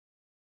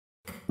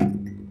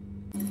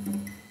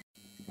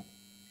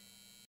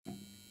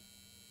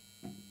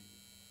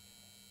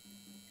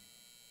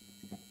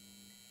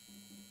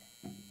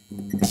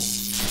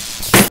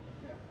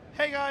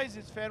guys,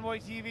 it's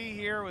Fanboy TV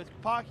here with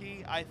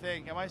Pocky, I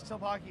think. Am I still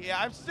Pocky? Yeah,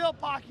 I'm still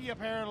Pocky,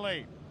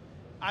 apparently.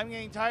 I'm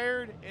getting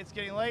tired, it's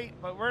getting late,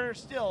 but we're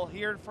still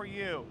here for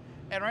you.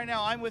 And right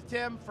now I'm with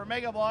Tim for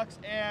Mega Blox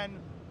and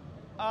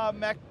a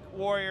mech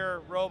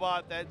warrior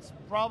robot that's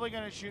probably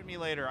going to shoot me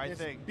later, I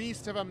think.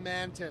 Beast of a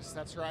mantis,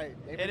 that's right.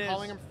 They've been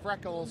calling him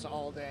Freckles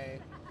all day.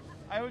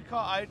 I'd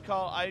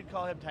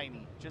call him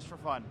Tiny, just for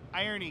fun.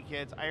 Irony,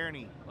 kids,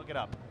 irony. Look it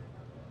up.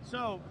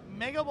 So,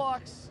 Mega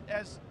Blox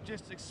has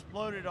just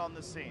exploded on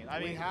the scene. I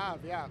mean, we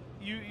have, yeah.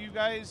 You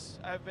guys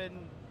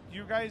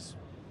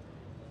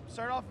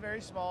started off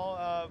very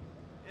small,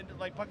 into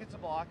like buckets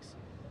of blocks,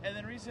 and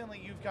then recently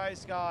you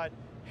guys got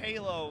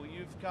Halo,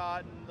 you've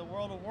gotten the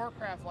World of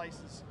Warcraft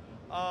license,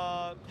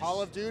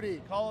 Call of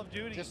Duty. Call of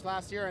Duty. Just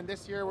last year, and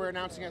this year we're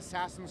announcing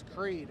Assassin's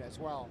Creed as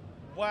well.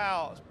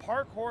 Wow,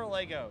 parkour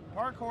Lego,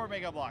 parkour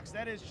Mega Blox.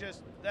 That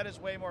is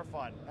way more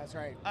fun. That's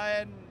right.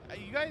 And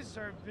you guys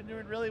have been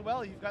doing really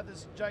well. You've got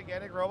this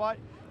gigantic robot.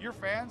 Your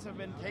fans have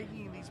been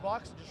taking these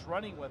blocks and just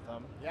running with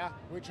them. Yeah,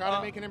 we try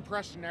to make an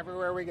impression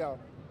everywhere we go.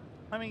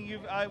 I mean,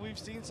 we've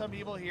seen some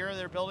people here.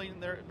 They're building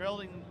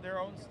their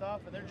own stuff,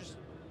 and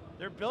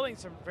they're building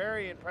some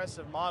very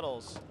impressive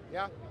models.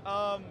 Yeah.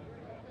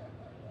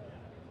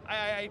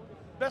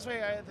 Best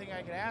way I think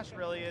I can ask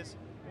really is,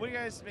 what do you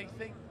guys think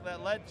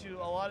that led to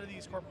a lot of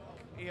these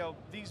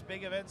these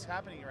big events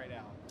happening right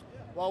now?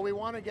 Well, we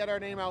want to get our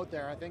name out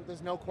there. I think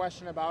there's no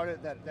question about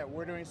it that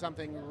we're doing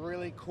something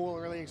really cool,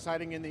 really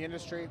exciting in the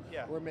industry.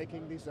 Yeah. We're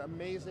making these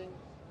amazing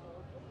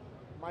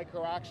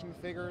micro action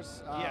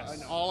figures yes.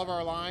 in all of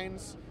our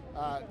lines.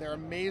 They're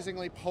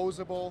amazingly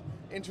posable,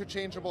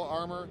 interchangeable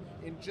armor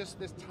in just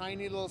this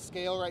tiny little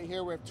scale right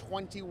here. We have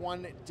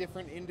 21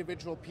 different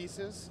individual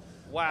pieces.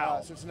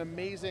 Wow. So it's an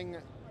amazing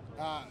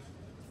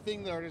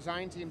thing that our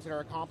design teams are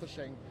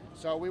accomplishing.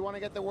 So we want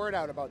to get the word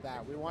out about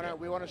that. We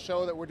want to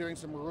show that we're doing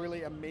some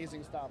really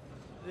amazing stuff.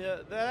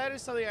 That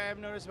is something I have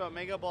noticed about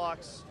Mega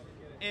Blox,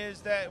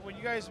 is that when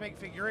you guys make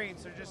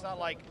figurines, they're just not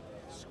like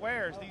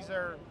squares. These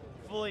are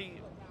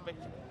fully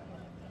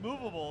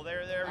movable.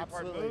 Every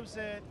part moves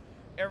it.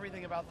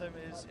 Everything about them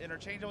is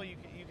interchangeable. You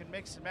can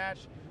mix and match.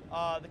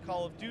 The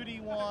Call of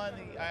Duty one.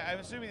 I'm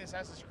assuming the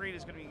Assassin's Creed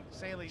is going to be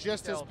insanely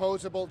just detailed. as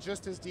posable,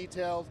 just as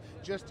detailed,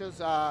 just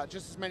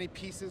as many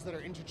pieces that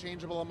are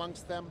interchangeable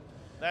amongst them.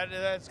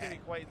 That's going to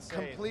be quite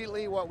insane.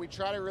 Completely, what we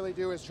try to really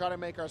do is try to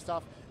make our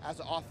stuff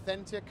as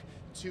authentic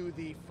to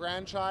the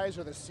franchise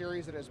or the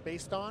series that it's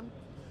based on,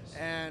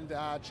 and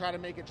try to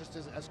make it just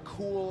as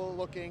cool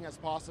looking as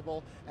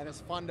possible and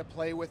as fun to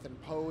play with and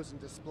pose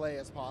and display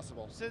as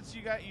possible. Since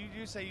you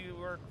do say you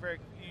work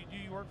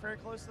very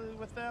closely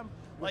with them,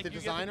 with like the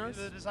designers.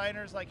 The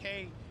designers, like,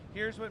 hey,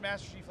 here's what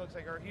Master Chief looks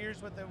like, or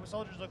here's what the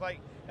soldiers look like,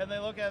 and they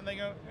look at it and they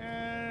go,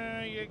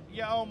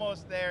 you're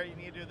almost there. You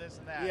need to do this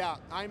and that. Yeah,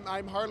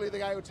 I'm hardly the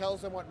guy who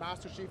tells them what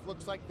Master Chief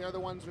looks like. They're the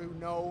ones who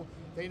know.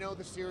 They know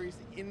the series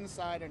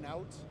inside and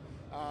out.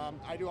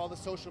 I do all the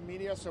social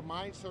media, so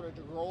my sort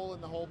of role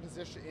in the whole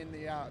position, in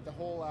the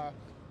whole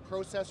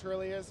process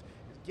really is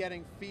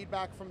getting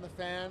feedback from the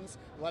fans,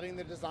 letting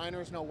the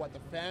designers know what the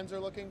fans are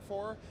looking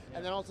for,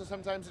 and then also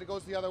sometimes it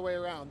goes the other way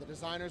around. The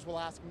designers will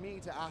ask me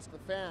to ask the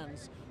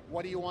fans,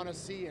 what do you want to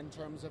see in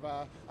terms of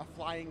a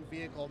flying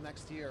vehicle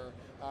next year?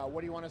 What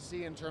do you want to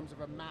see in terms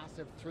of a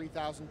massive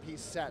 3,000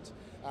 piece set?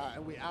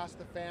 And we ask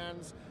the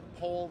fans,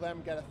 poll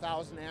them, get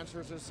 1,000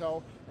 answers or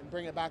so, and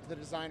bring it back to the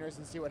designers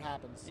and see what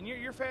happens. And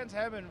your fans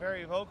have been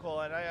very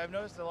vocal, and I've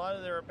noticed a lot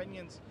of their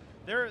opinions.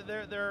 They're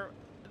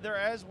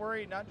as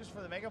worried, not just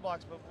for the Mega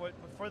Blox, but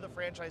for the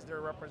franchise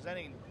they're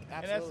representing.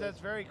 Absolutely. And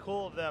that's very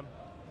cool of them.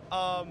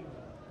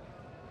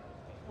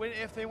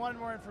 If they wanted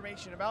more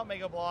information about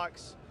Mega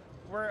Blox,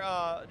 we're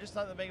just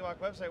on the Mega Blox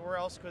website, where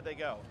else could they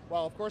go?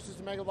 Well, of course, it's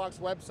the Mega Blox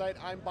website.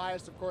 I'm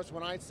biased, of course,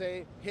 when I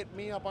say hit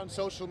me up on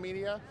social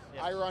media.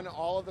 Yes. I run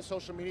all of the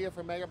social media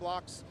for Mega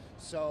Blox,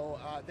 so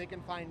they can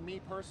find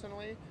me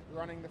personally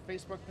running the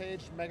Facebook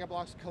page, Mega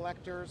Blox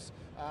Collectors,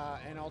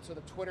 and also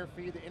the Twitter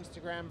feed, the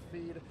Instagram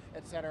feed,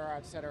 etc.,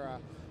 etc.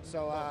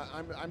 So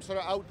I'm sort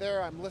of out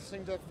there. I'm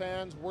listening to the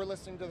fans. We're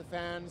listening to the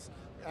fans,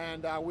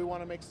 and we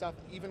want to make stuff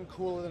even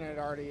cooler than it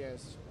already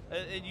is.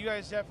 And you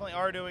guys definitely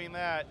are doing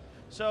that.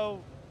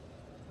 So,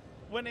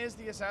 when is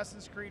the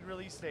Assassin's Creed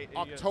release date?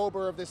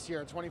 October of this year,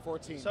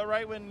 2014. So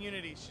right when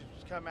Unity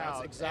should come out.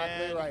 That's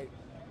exactly right.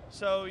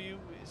 So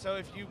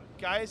if you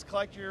guys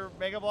collect your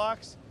Mega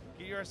Blox,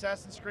 get your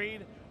Assassin's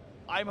Creed,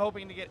 I'm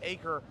hoping to get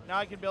Acre. Now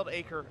I can build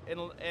Acre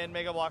in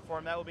Mega Block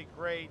form. That would be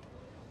great.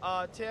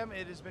 Tim,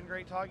 it has been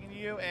great talking to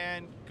you,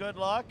 and good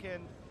luck,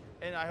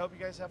 and I hope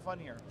you guys have fun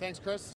here. Thanks, Chris.